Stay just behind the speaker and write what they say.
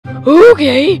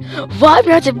Okay, 5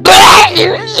 minutes of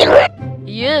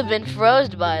You've been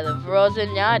frozen by the frozen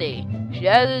Yachty. She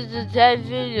has the 10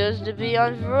 videos to be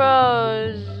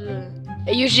unfroze.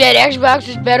 You said Xbox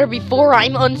is better before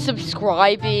I'm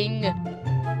unsubscribing.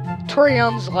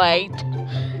 Translate.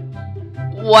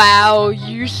 Wow,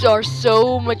 you are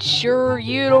so mature,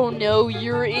 you don't know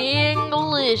your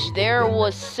English. There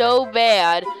was so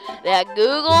bad that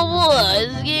Google was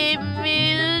giving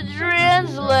me the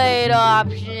translate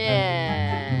option.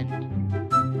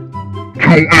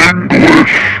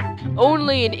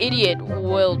 Only an idiot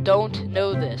don't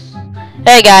know this.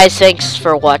 Hey guys, thanks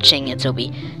for watching. It's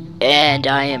Obi, and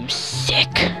I am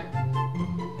sick.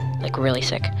 Like really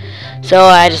sick. So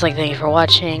I just like to thank you for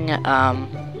watching.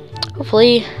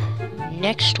 Hopefully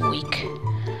next week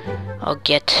I'll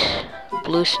get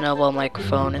Blue Snowball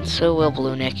microphone, and so will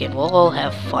Blue Nick, and we'll all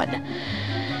have fun.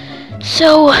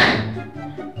 So,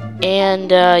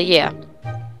 and yeah.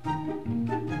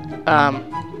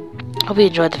 Hope you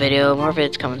enjoyed the video. More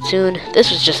vids coming soon.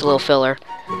 This was just a little filler.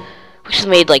 We just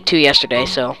made like 2 yesterday,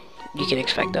 so you can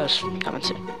expect those coming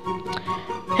soon.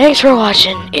 Thanks for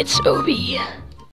watching. It's Obi.